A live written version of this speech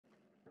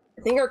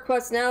I think our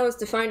quest now is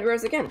to find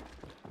Rose again.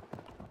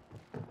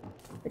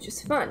 Which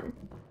is fun.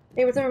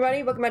 Hey, what's up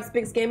everybody? Welcome back to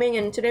Spiggs Gaming,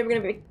 and today we're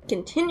going to be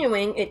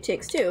continuing It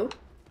Takes Two.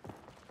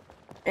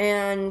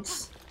 And...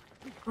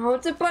 oh,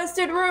 it's a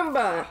busted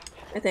Roomba!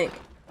 I think.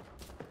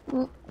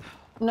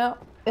 No.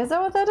 Is that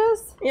what that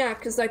is? Yeah,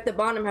 because like the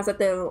bottom has like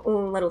the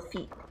little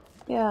feet.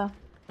 Yeah.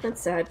 That's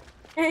sad.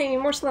 Hey,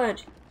 more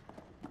sludge.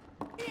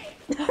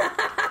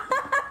 I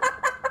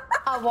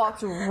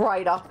walked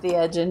right off the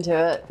edge into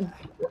it.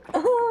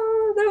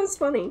 Oh, that was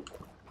funny.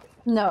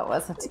 No, it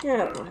wasn't.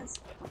 Yeah, it was.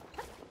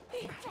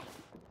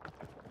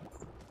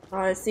 Oh,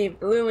 I see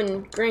blue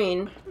and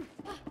green.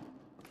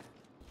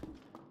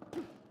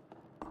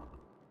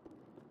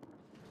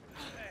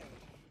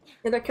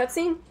 Is that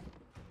cutscene?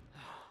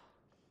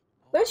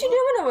 What are you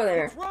doing over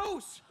there?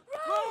 Rose!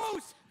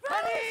 Rose!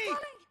 Honey!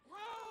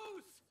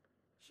 Rose!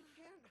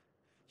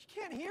 She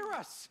can't hear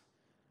us.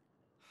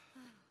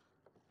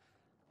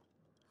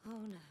 Oh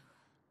no.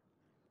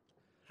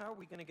 How are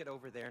we gonna get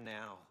over there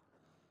now?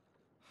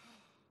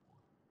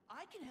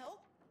 I can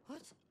help.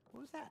 What?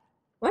 What was that?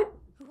 What?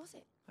 Who was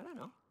it? I don't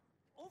know.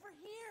 Over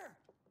here.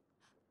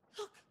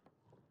 Look.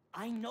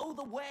 I know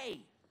the way.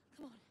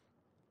 Come on.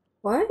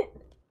 What?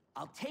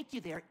 I'll take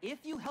you there if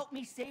you help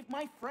me save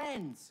my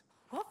friends.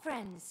 What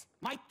friends?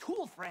 My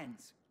tool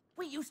friends.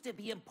 We used to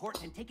be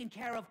important and taken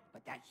care of,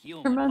 but that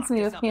human Reminds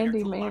me of locked us up in our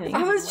Handy tool Manny.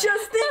 I box. was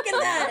just thinking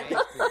that!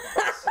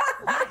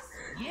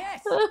 Yes,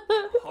 yes.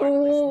 Heartless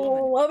Oh,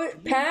 woman. love it.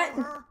 You Pat?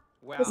 know her?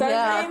 Well, Was that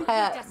Yeah, his name?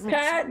 Pat.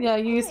 Pat? Yeah,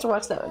 you used to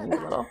watch that when you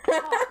were little.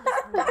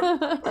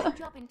 A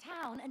job in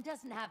town and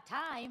doesn't have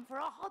time for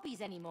our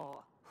hobbies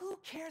anymore. Who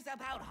cares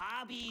about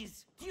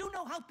hobbies? Do you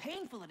know how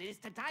painful it is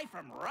to die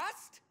from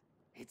rust?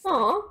 It's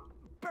Aw. like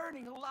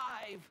burning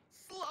alive,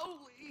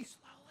 slowly.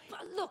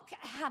 But look,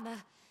 Hammer,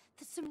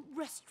 there's some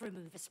rust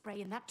remover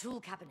spray in that tool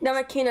cabinet. Now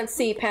I cannot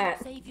see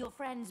Pat. Save your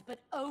friends, but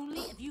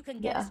only if you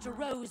can get Yeah. us to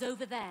Rose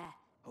over there.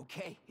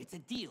 Okay, it's a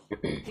deal.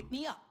 Pick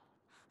me up.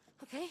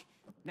 Okay?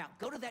 Now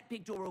go to that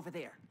big door over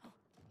there.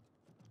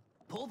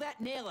 Pull that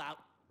nail out.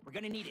 We're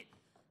gonna need it.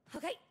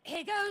 Okay,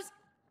 here goes.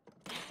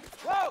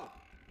 whoa!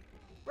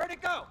 Where'd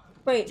it go?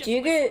 Wait, do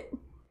you get...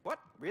 What?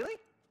 Really?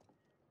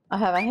 I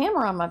have a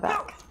hammer on my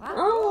back.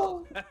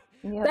 Oh!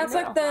 Yeah, That's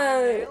there like you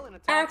the Nail and a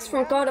axe talking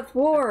from God of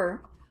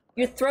War.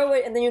 You throw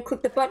it and then you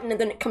click the button and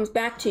then it comes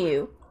back to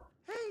you.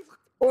 Hey, look.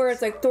 Or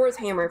it's like Thor's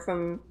hammer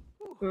from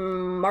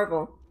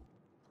Marvel.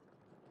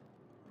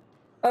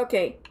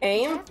 Okay,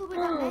 aim. Careful with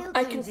that nail,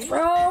 I can Josie. I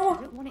throw.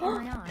 don't want it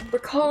in my eye.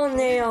 Recall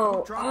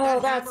nail. Drop Oh,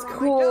 that that's hammer on my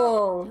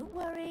cool. Don't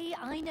worry,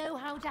 I know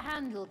how to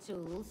handle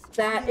tools.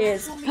 That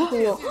is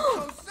cool.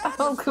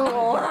 Oh,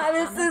 cool. Ah,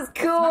 this is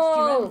Smashed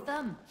your own cool.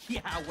 thumb.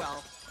 Yeah,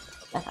 well.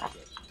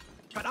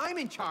 But I'm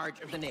in charge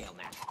of the nail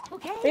now.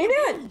 Okay. What are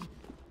you doing?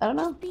 I don't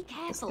know. Be Just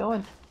careful.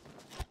 going.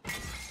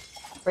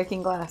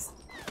 Breaking glass.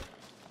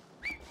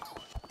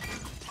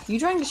 You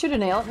trying to shoot a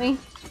nail at me?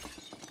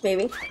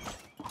 Maybe.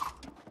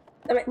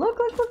 Damn it. Look,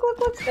 look, look, look,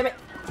 look. Damn it.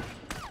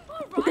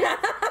 All right.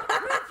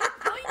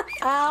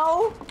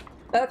 Ow!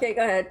 Okay,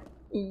 go ahead.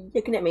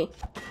 You can hit me.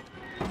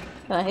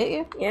 Can I hit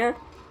you? Yeah.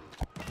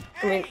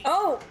 I mean,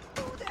 oh!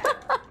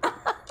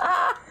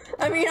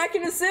 I mean, I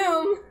can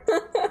assume.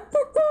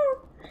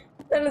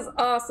 That is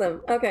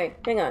awesome. Okay,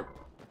 hang on.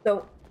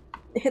 So,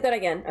 hit that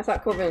again. I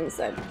thought Corbin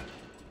said.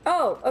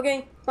 Oh,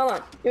 okay. Hold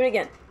on. Do it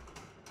again.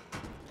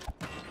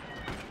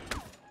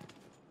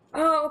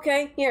 Oh,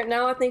 okay. Here,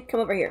 now I think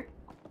come over here.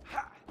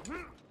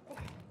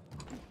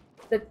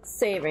 That's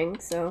saving,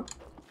 so.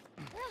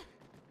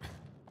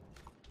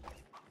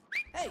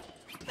 Hey,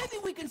 maybe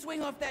we can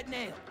swing off that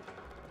nail.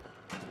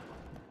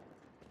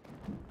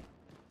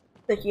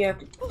 Like you have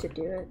to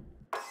do it.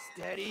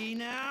 Steady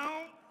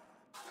now.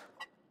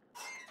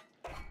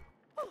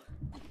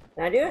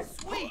 Can I do it?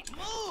 Sweet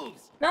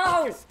moves.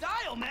 No! Your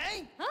style,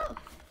 man. Oh,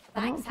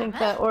 I don't thanks, think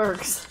Hammer. that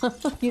works.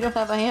 You don't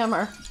have a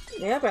hammer.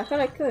 Yeah, but I thought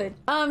I could.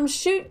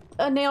 Shoot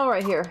a nail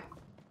right here.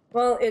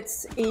 Well,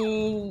 it's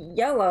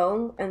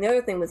yellow, and the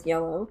other thing was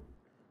yellow.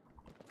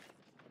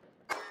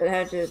 That I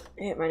had to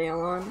hit my nail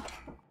on.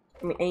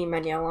 I mean, aim my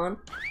nail on.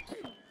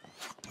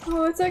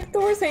 Oh, it's like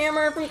Thor's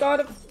hammer from God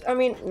of... I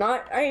mean,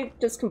 not... I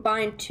just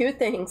combined two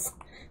things.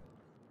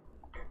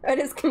 I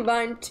just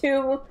combined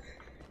two...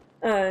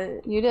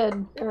 You did.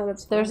 Oh,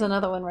 that's There's funny.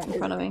 another one right in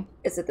front of me.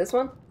 Is it this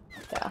one?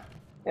 Yeah.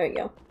 There you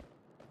go.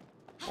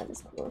 That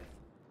is cool.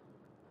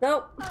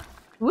 Nope.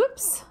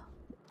 Whoops.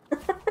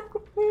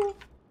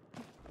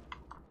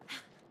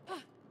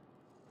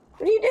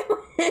 What are you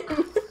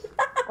doing?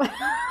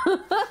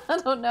 I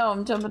don't know.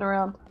 I'm jumping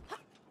around.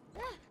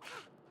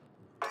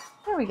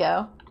 There we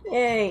go.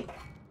 Yay.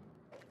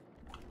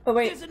 Oh,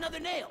 wait. Here's another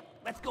nail.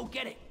 Let's go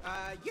get it.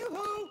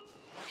 Yoo-hoo!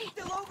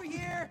 Still over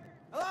here.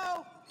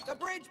 Hello? The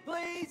bridge,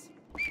 please.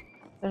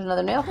 There's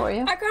another nail for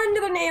you. I got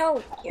another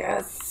nail.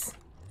 Yes.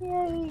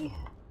 Yay.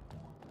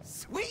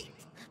 Sweet.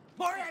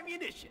 More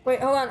ammunition.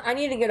 Wait, hold on. I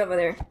need to get over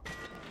there.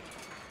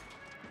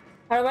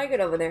 How do I get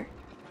over there?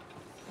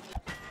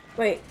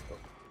 Wait.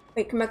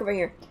 Wait, come back over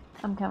here.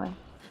 I'm coming.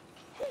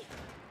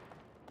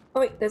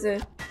 Oh, wait, there's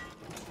a...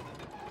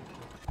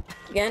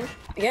 Again.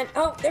 Again.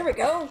 Oh, there we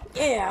go.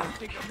 Yeah.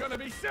 Think I'm gonna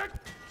be sick?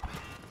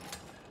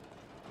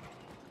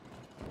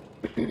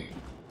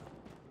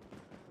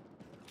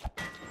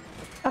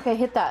 Okay,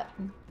 hit that.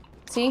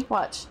 See?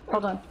 Watch.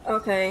 Hold on.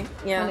 Okay.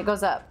 Yeah. And it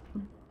goes up.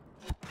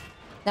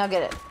 Now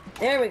get it.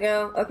 There we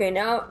go. Okay,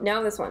 now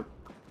this one.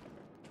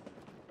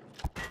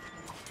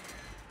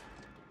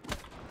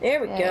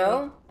 There we Yay.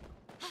 go.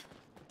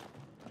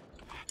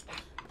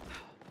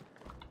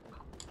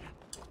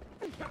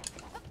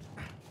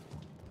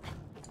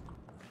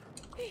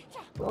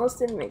 Almost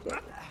didn't make it.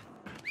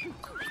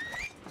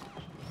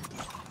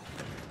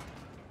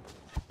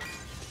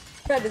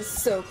 That is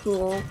so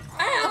cool.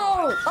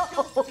 Ow!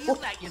 Don't feel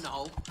that, you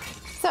know.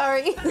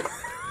 Sorry.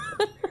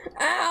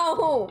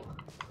 Ow!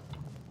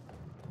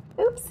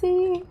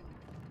 Oopsie.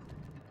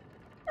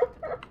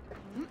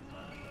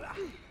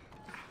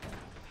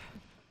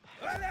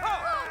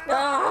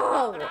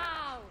 Oh!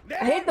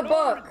 I hate the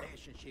book.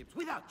 Relationships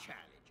without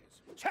challenges.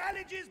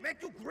 Challenges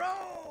make you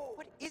grow.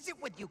 What is it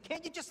with you?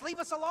 Can't you just leave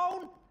us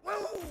alone?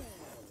 Whoa!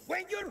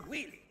 When you're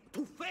willing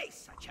to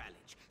face a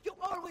challenge, you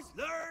always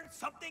learn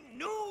something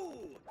new.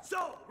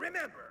 So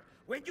remember,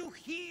 when you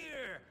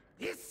hear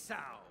this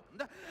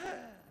sound,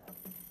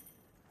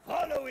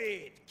 follow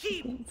it.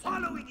 Keep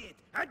following it,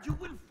 and you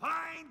will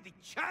find the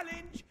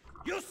challenge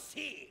you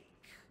seek.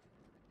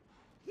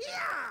 Yeah!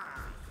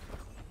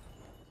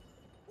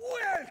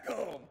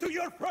 Welcome to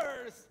your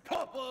first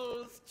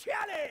couples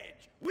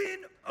challenge.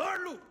 Win or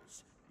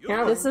lose. You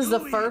Yeah, This is the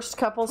do it first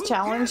couples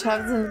challenge.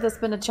 together. Hasn't this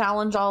been a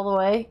challenge all the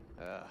way?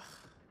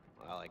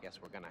 Well, I guess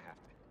we're gonna have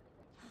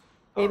to.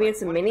 Maybe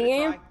it's a wanna mini give it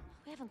game? try?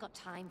 We haven't got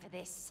time for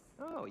this.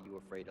 Oh, you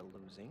afraid of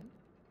losing?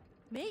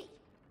 Me?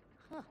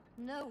 Huh,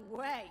 no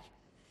way.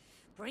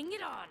 Bring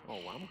it on. Oh,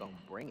 I'm gonna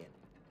bring it.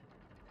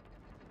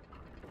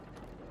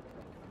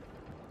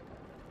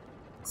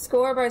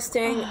 Score by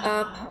staying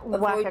up,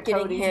 avoid getting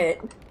Whack-a-Cody.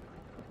 hit.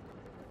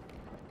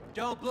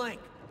 Don't blink,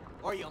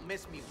 or you'll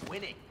miss me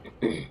winning.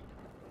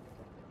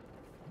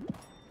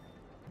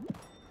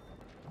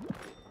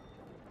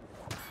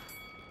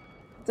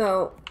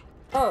 So,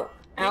 oh,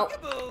 ow.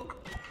 Peekaboo.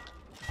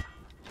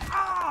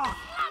 Ah!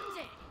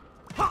 Land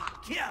it!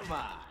 Ha! Come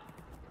on.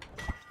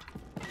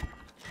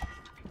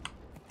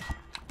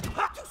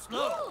 Ha! Too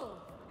slow.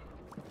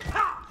 Ooh.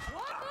 Ha!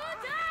 One more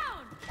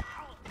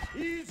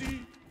down! Easy.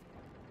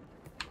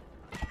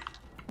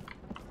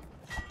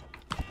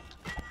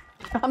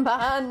 I'm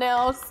behind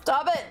now.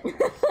 Stop it.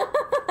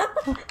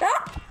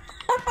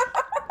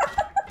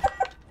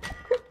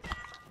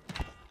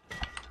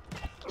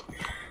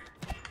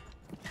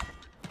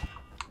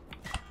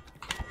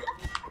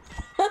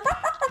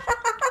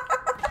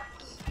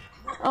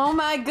 Oh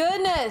my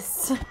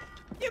goodness.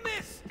 You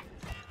missed.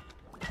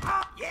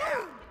 Ah!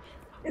 Yeah.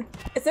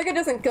 It's like it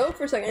doesn't go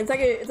for a second. It's like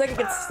it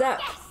gets stuck.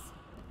 Yes!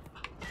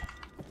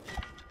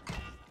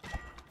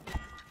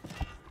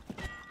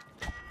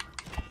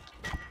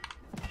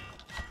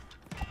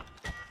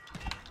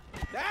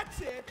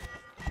 That's it.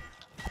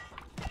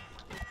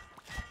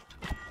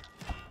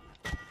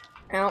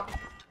 Ow.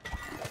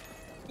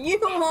 You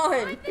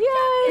won! Yay.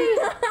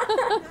 You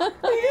did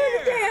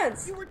the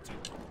dance! You were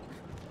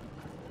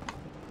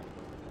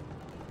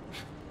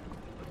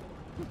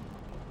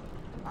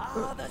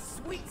Ah, the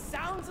sweet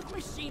sounds of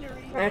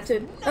machinery. I have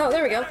to. Oh,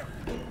 there we go.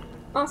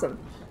 Awesome.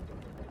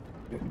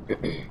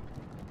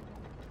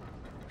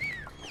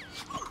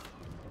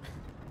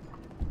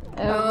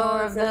 Oh, Oh,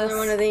 more it's of another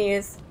one of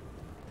this. these.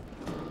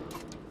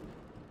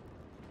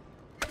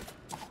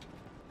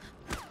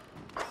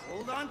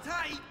 hold on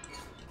tight.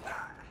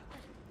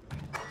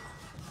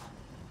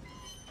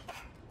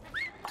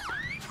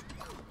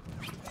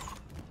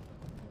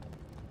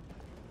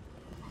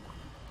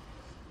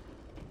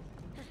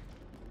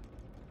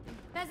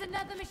 There's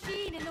another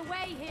machine in the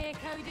way here,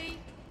 Cody.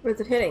 Where's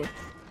it hitting?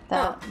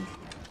 That.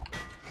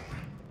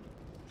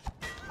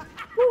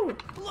 Whew.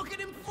 Look at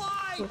him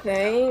fly!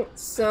 Okay,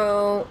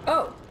 so.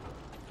 Oh!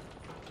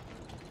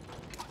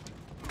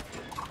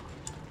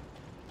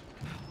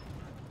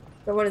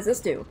 So, what does this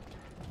do?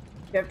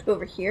 Do you have to go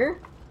over here?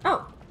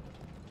 Oh!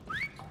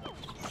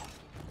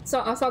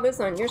 So, I saw this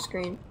on your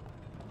screen.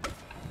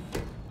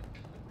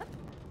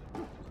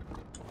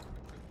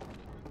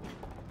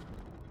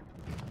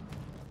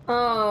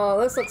 Oh,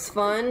 this looks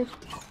fun.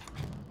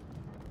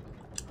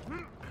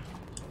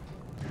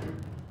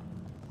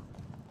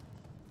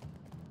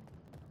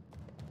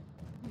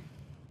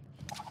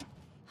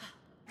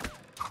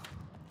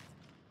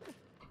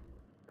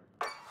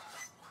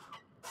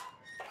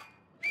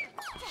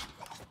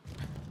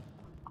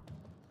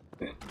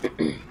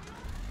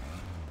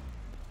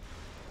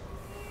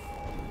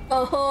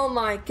 Oh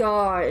my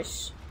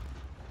gosh.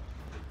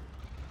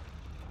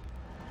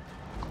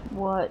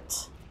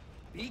 What?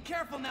 Be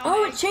careful now.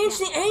 Oh, Hank. it changed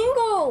the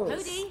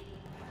angles! Cody,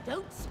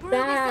 don't screw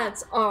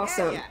That's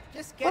awesome. Yeah,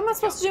 just get What am I the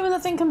supposed to do when the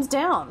thing comes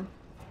down?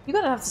 You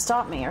gotta have to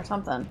stop me or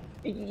something.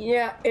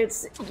 Yeah,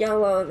 it's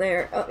yellow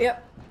there. Oh,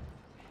 yep.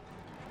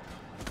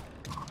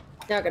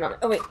 Now get on it.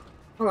 Oh, wait.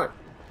 Hold on.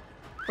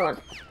 Hold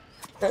on.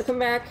 No, come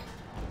back.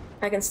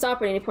 I can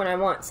stop at any point I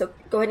want, so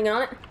go ahead and get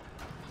on it.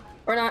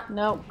 Or not?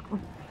 Nope.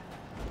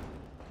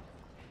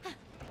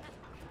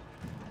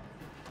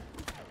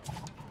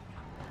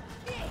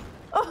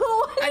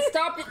 Oh, I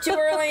stopped it too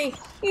early.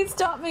 he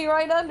stopped me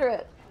right under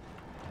it.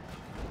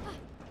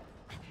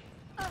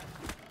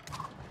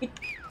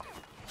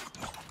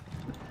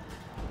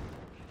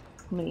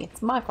 Me,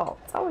 it's my fault.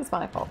 It's always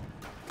my fault.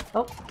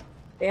 Oh,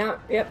 Yeah,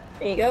 yep,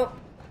 there you go.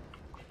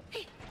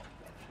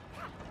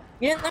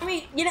 You didn't let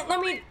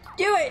me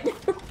do it!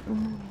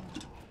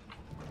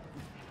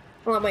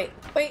 Hold on, wait,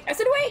 I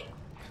said wait!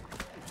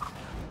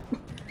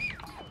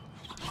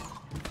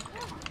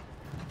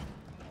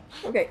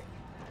 Okay.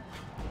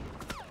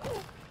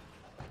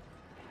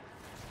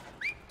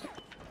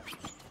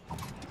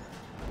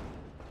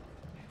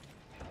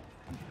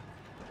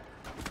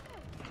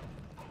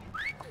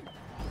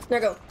 There,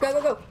 go.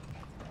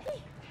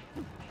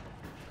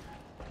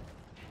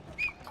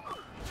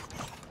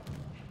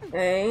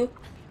 Okay.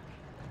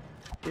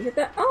 You hit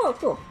that? Oh,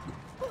 cool.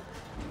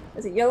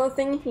 There's a yellow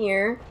thing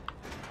here.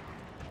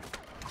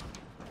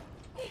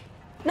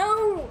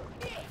 No!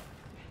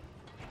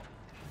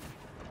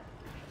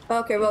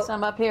 Okay, well, so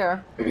I'm up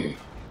here. then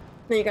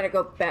you gotta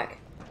go back.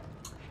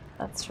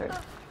 That's true.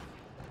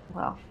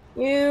 Wow.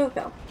 You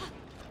fell.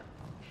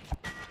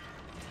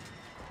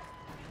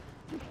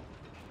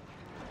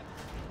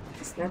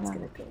 So that's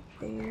gonna go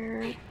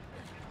there.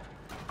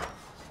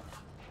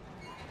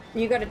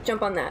 You gotta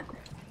jump on that.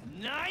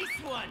 Nice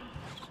one.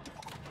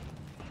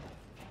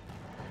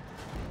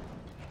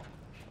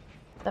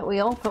 That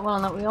wheel? Put one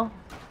on that wheel.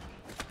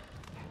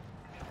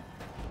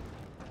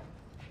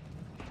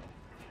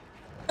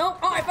 Oh,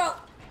 I fell!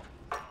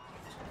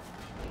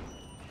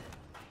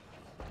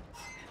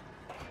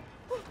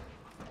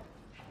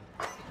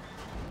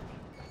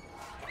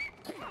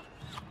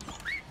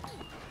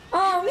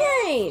 Oh,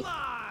 yay!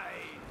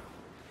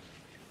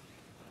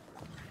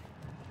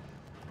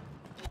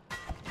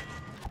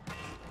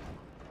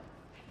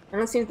 I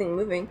don't see anything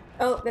moving.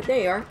 Oh, there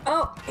you are.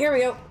 Oh, here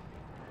we go.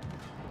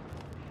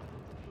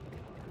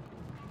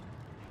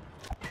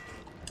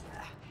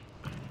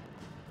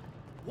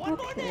 One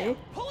more Okay. nail.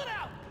 Pull it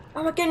out.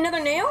 Oh, I get another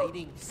nail?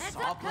 Fighting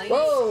saw blades?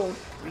 Whoa!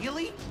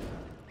 Really?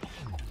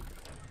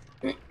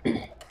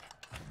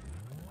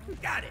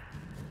 Got it.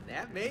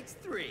 That makes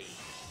 3.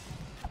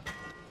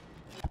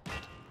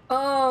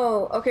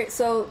 Oh, okay,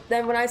 so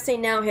then when I say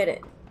now, hit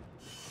it.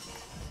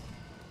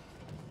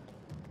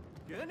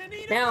 Gonna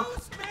need Now. a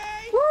boost,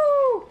 May.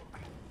 Woo!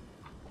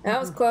 That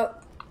was close.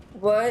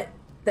 What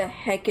the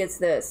heck is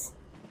this?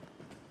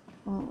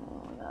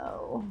 Oh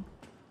no.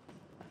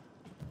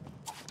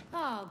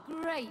 Oh,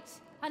 great.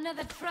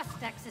 Another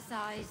trust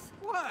exercise.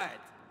 What?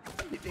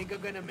 You think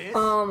I'm gonna miss?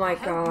 Oh my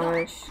hope not.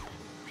 gosh.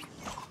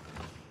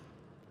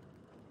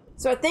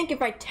 So I think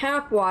if I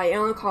tap Y, it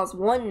only calls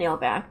one nail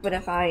back, but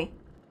if I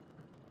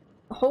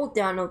hold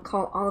down, it'll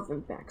call all of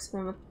them back. So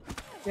then what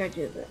do I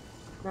do with it?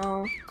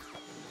 No.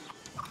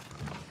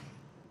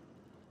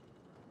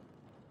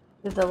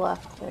 To the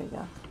left. There you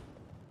go.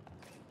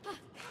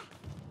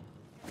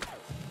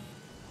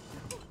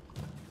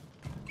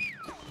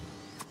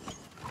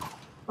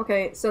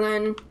 Okay, so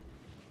then...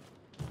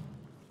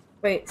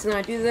 Wait, so then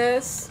I do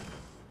this.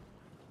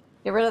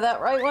 Get rid of that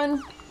right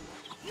one.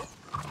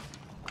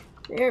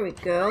 There we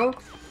go.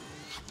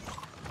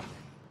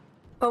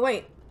 Oh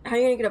wait, how are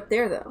you gonna get up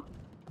there though?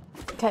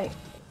 Okay.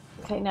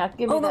 Okay, now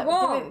give me Oh, the that.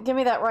 wall. Give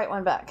me that right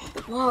one back.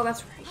 Oh,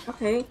 that's right.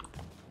 Okay.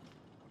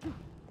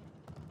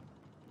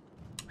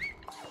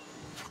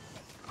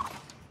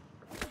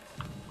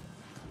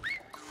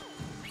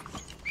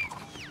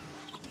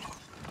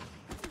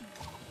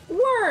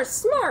 We're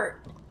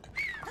smart.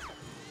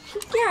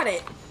 Got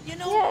it. You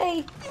know, Yay!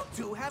 you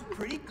two have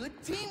pretty good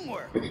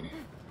teamwork. I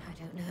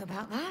don't know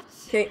about that.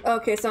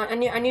 Okay, so I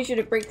need you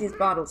to break these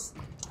bottles.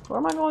 Where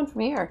am I going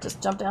from here?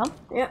 Just jump down?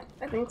 Yeah,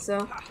 I think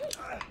so.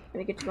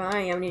 Gonna get you where I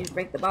am. I need you to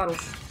break the bottles.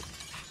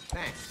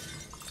 Thanks.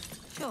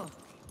 Sure.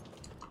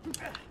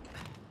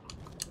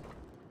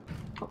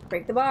 Oh,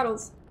 break the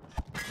bottles.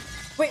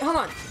 Wait, hold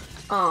on.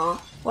 Aw.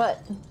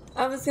 What?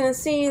 I was gonna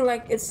see,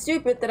 like, it's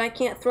stupid that I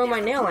can't throw my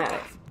nail at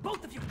it.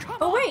 Both of you, come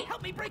Oh, on, wait.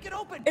 help me break it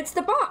open. It's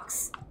the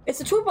box. It's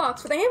the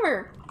toolbox for the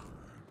hammer.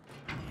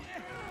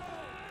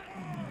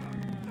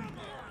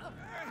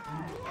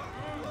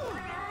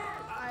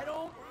 I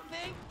don't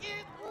think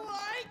it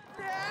like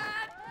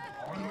that.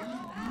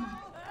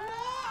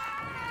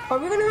 Are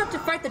we gonna have to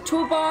fight the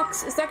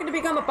toolbox? Is that gonna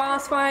become a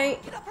boss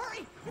fight? Get up,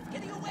 hurry! It's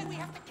getting away. We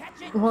have to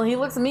catch it. Well, he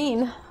looks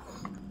mean.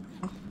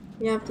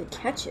 You have to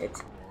catch it.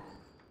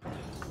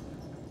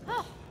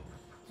 Oh,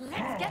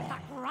 let's get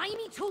that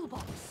grimy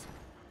toolbox.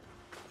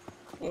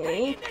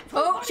 Okay.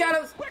 Oh,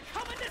 shadows. We're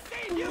coming to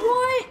save you.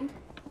 What?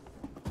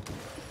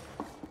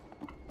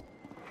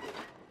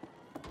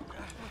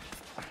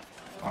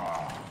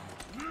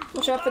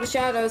 Watch out for the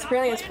shadows.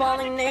 Apparently it's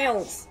falling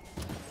nails.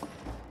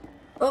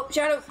 Oh,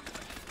 shadows.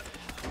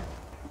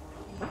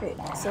 Okay,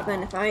 so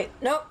then if I...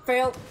 Nope,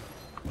 failed.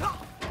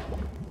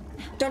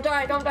 Don't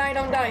die, don't die,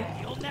 don't die.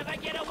 You'll never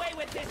get away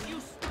with this, you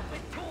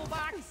stupid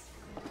toolbox.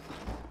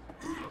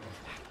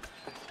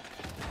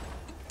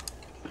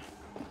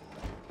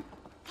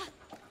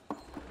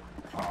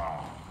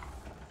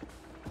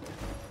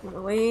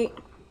 Wait.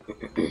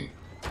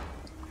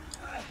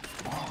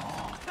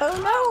 Oh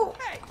no!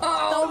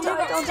 Oh,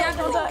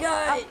 Don't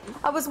die.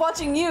 I was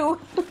watching you.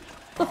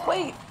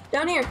 Wait.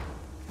 Down here.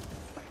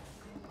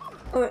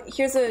 Oh,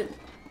 here's a...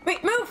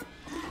 Wait, move!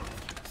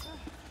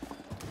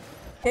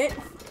 Hit.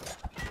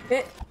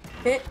 Hit.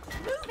 Hit.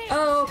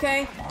 Oh,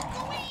 okay.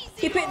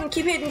 Keep hitting,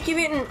 keep hitting, keep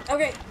hitting.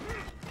 Okay.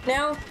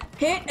 Now,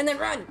 hit and then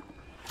run.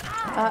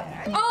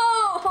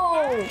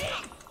 Oh!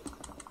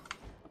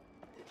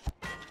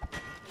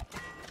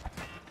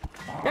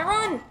 Now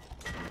run!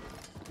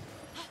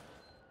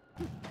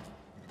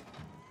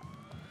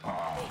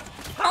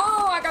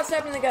 Oh, I got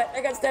stabbed in the gut.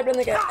 I got stabbed in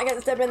the gut. I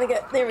got stabbed in the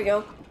gut. There we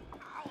go.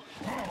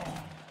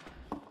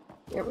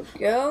 There we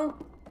go.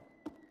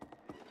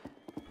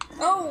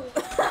 Oh!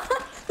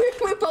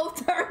 We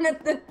both turned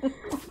at the...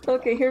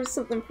 Okay, here's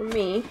something for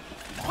me.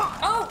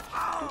 Oh!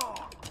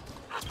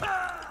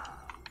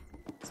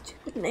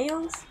 Stupid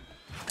nails.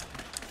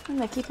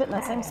 They keep hitting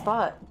the same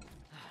spot.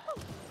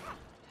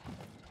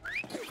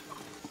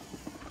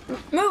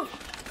 Move!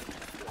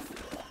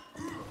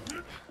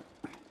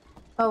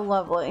 Oh,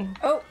 lovely.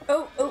 Oh,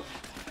 oh, oh.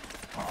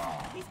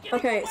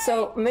 Okay,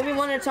 so maybe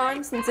one at a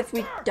time, since if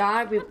we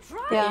die, we...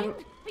 Yeah.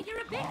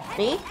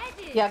 Me?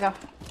 Yeah, go.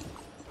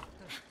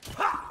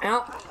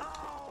 Ow.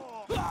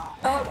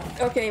 Oh,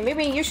 okay,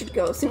 maybe you should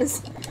go as soon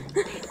as...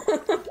 You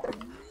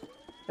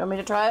want me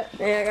to try it?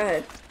 Yeah, go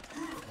ahead.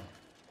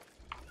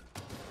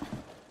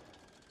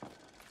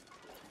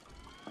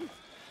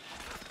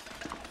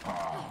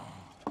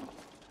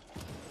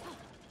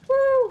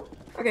 Woo!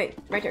 Okay,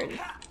 my turn.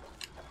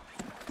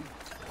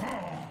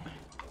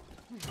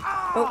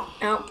 Oh,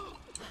 ow.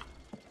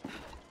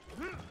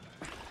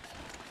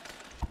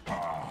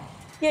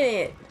 Get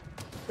it!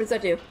 What does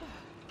that do?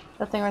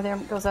 That thing right there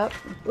goes up.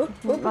 Whoop,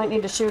 You whoop, might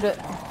need to shoot it.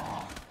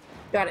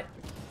 Got it.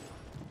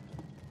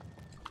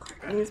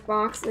 These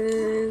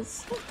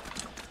boxes.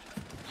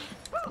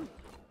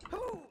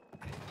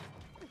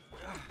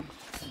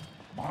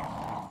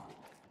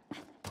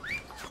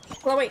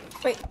 Well, wait.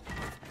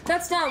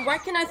 That's dumb. Why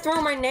can't I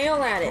throw my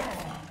nail at it?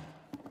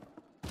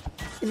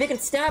 If it can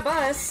stab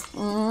us.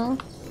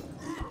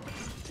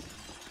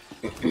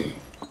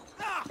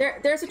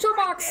 There's a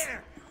toolbox.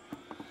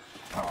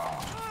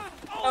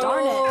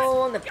 Darn it.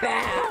 Oh, on the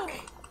back.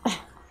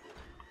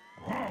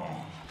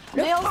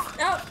 Nails!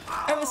 Oh,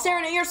 I was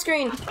staring at your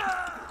screen.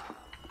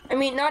 I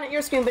mean, not at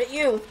your screen, but at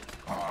you.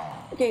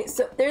 Okay,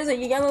 so there's a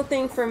yellow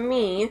thing for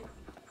me.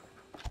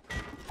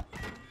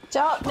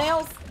 Chop,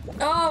 nails!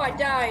 Oh, I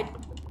died.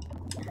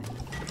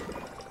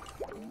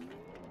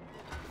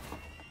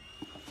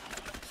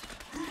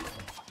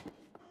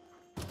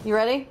 You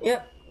ready?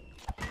 Yep.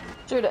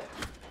 Shoot it.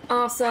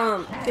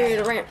 Awesome. Dude,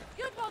 a ramp.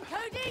 Good one,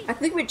 Cody. I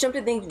think we jumped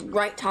at the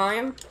right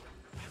time.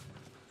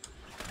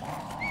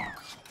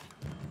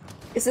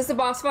 Is this the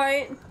boss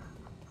fight?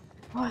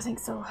 Oh, I think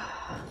so.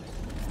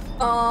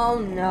 Oh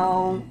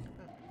no.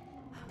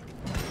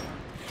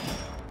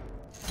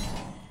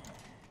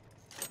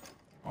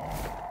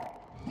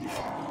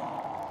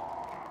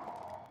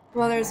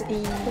 Well, there's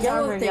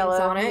yellow things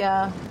on it.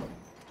 Yeah.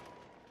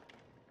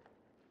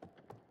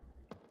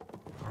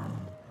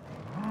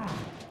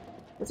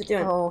 What's it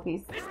doing? Oh,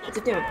 he's. What's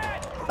it doing?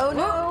 Oh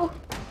no!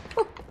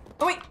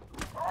 Oh wait!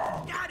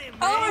 Got him,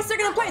 Oh, it's stuck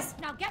in place!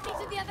 Now get me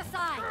to the other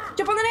side.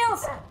 Jump on the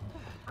nails!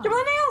 Jump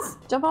on the nails!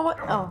 Jump on what?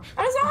 Oh.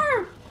 On his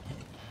arm!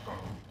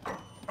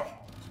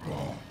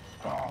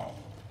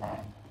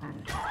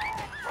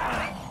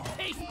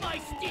 Taste my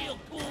steel,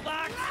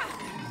 ToolBox!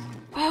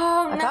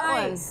 Oh, I got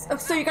nice! Oh,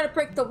 so you gotta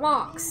break the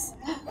locks.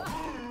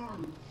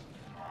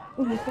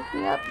 You picked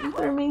me up and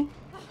threw me.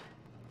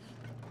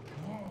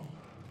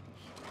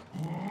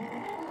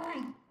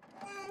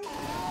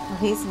 Oh,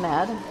 he's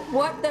mad.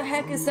 What the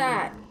heck is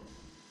that?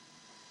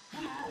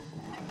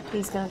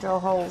 He's gonna drill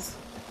holes.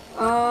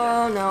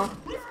 Oh no.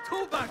 This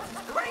toolbox is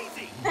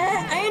crazy. I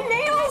had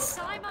nails!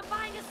 Time I'm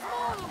buying a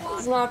smaller one.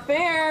 It's not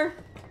fair.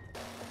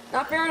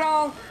 Not fair at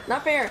all.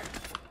 Not fair.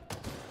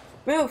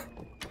 Move.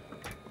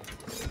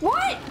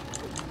 What?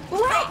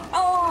 What?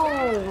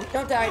 Oh!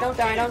 Don't die, don't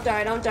die, don't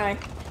die, don't die.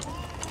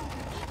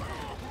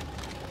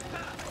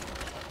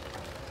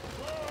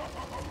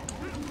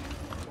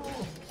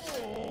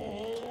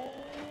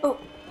 Oh.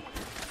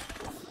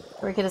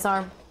 Break his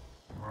arm.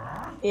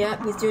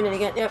 Yep, he's doing it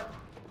again. Yep.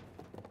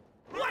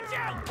 Watch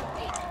out!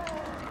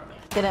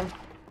 Get him.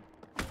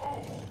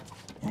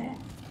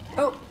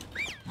 Oh.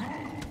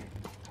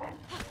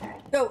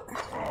 Go.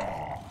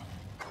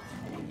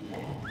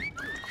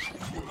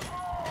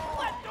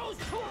 Let those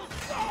tools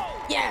go!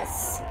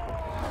 Yes.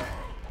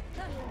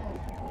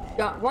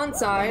 Got one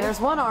side. There's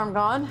one arm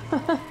gone.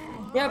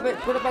 Yeah, but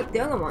what about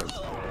the other one?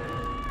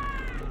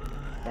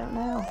 Don't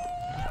know.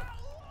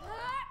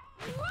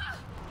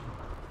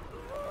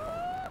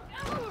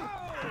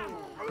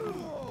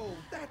 Oh,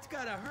 that's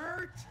gotta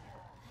hurt.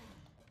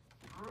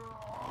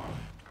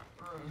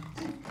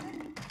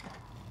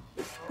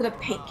 Is it a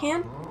paint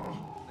can?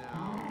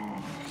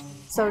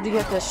 So do you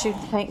have to shoot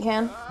the paint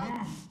can?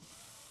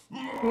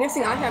 I'm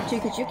guessing I have to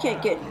because you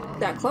can't get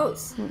that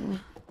close.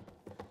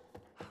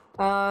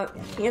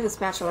 He has a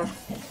spatula.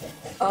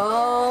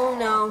 Oh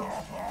no.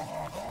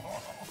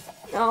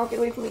 No, get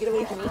away from me, get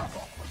away from me.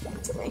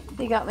 Get away.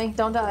 He got me.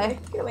 Don't die.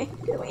 Get away,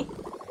 get away,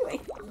 get away,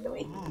 get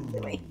away,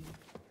 get away.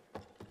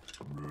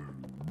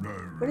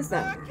 What is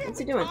that? What's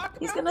he doing?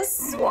 He's gonna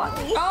swat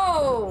me.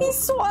 Oh! He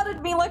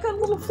swatted me like a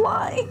little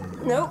fly.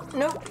 Nope,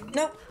 nope,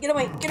 nope. Get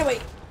away, get away.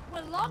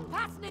 We're long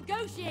past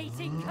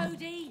negotiating,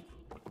 Cody.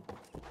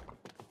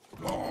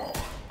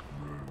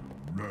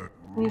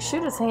 Can you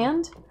shoot his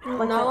hand?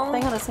 Like No. that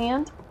thing on his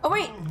hand? Oh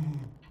wait!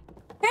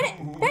 Hit it!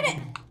 Hit it!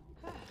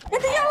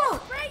 Hit the yellow!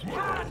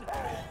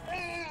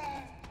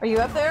 Are you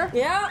up there?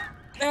 Yeah,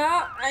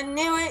 yeah, I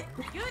knew it.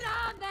 Good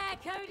on there,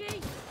 Cody.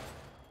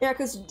 Yeah,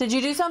 cause Did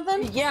you do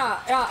something? yeah,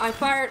 I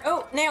fired.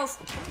 Oh, nails!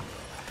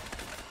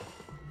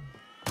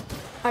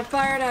 I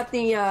fired at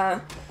the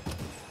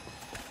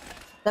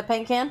That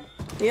paint can?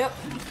 Yep.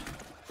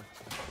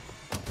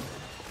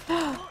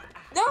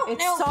 No, It's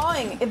nails!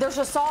 sawing. There's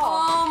a saw.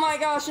 Oh my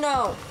gosh,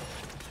 no!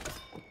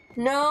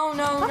 No,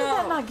 no, How did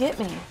that no! not get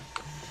me?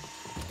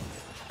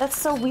 That's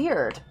so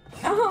weird.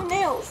 Oh,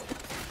 nails!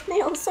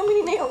 Nails, so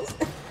many nails!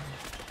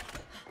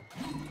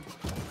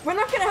 We're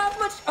not gonna have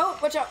much. Oh,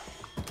 watch out!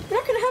 We're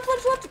not gonna have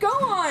much left to go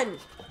on.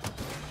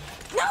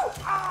 No!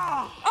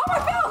 Oh, I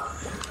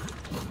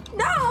fell!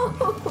 No!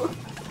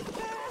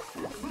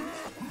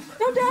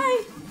 Don't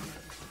die!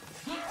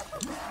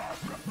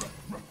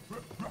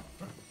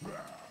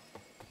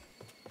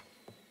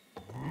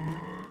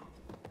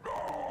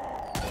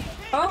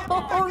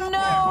 Oh no!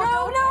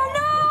 No! No!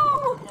 No!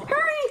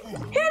 Hurry!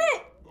 Hit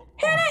it!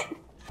 Hit it!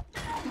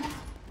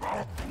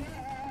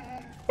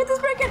 Hit this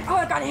brick! Oh,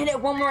 I gotta hit it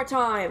one more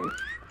time.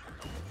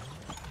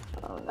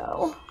 Oh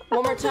no.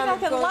 One more I time.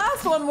 think I can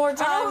last one more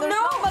time. Oh There's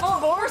no! not much Oh,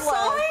 more we're left.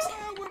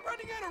 sawing? We're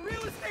running out of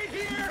real estate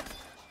here.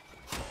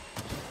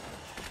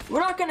 We're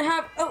not gonna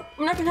have. Oh,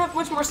 we're not gonna have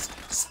much more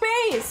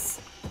space.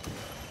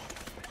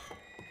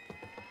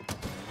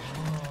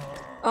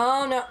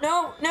 Oh no!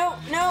 No! No!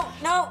 No!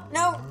 No!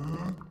 No!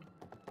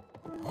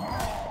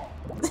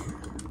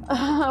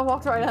 I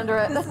walked right under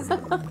it.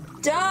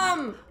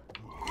 Dumb!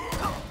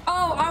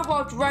 Oh, I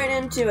walked right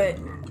into it.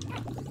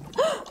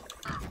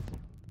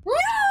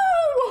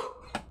 No!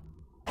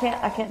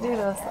 I can't do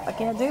this. I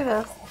can't do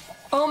this.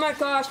 Oh my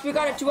gosh, we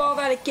gotta do all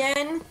that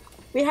again.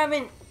 I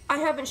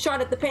haven't shot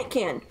at the paint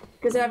can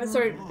because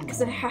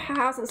it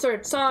hasn't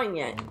started sawing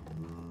yet.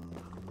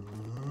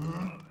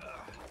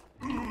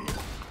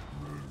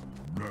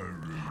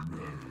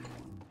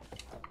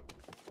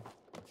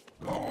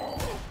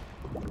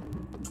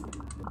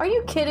 Are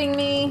you kidding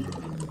me?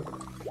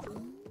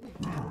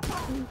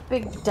 You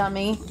big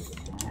dummy.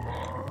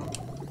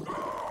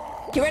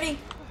 You ready?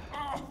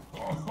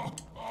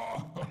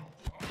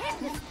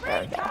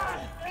 There we go.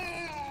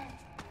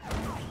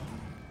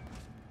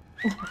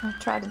 I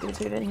tried to do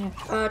two, didn't you?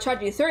 Tried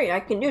to do 3. I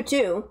can do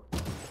 2.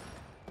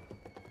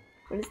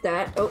 What is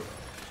that? Oh,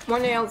 more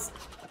nails.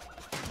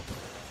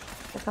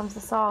 Here comes the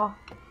saw.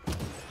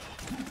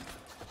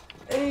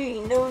 Hey,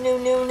 no, no,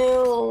 no,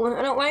 no.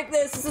 I don't like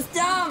this. This is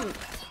dumb.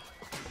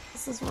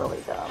 This is really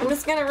dumb. I'm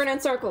just gonna run in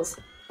circles.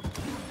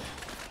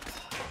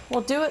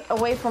 We'll do it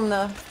away from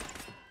the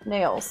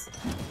nails.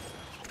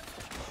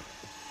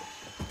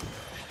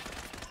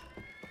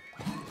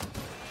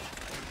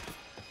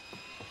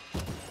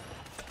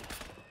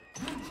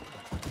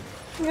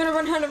 I'm gonna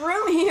run out of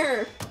room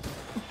here.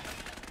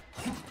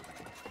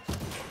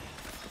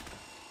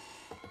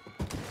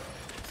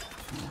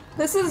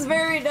 This is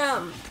very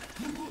dumb.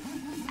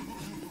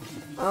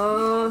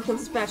 Oh, comes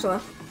the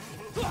spatula.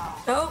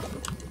 Oh.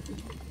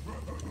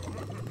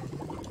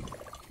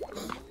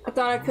 I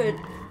thought I could,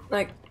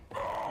 like,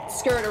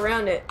 skirt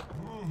around it.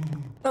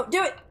 Oh,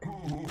 do it!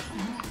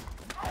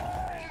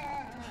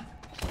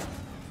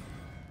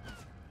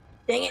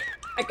 Dang it!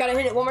 I gotta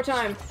hit it one more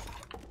time.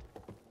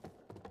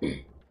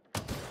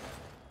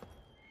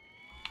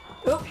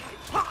 Oh!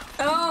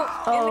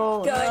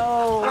 Oh! In the gut!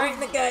 No. Right in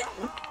the gut!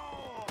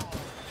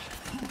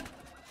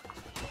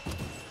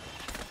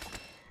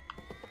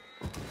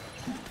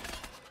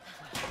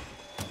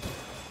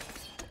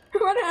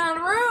 I'm running out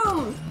of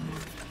room!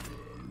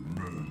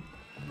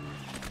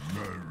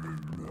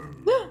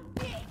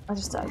 I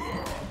just died.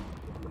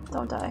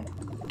 Don't die.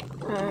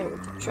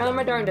 I'm trying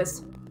my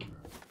darndest.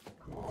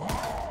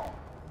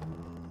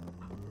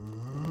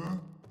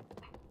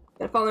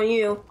 Gotta follow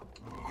you.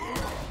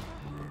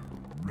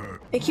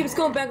 It keeps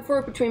going back and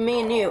forth between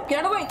me and you. Get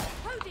out of the way!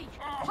 Cody,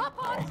 hop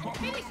on,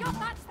 finish off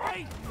that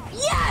sprint.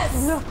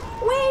 Yes!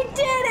 We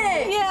did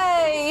it!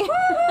 Yay!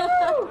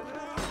 Woo!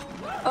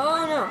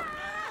 Oh no.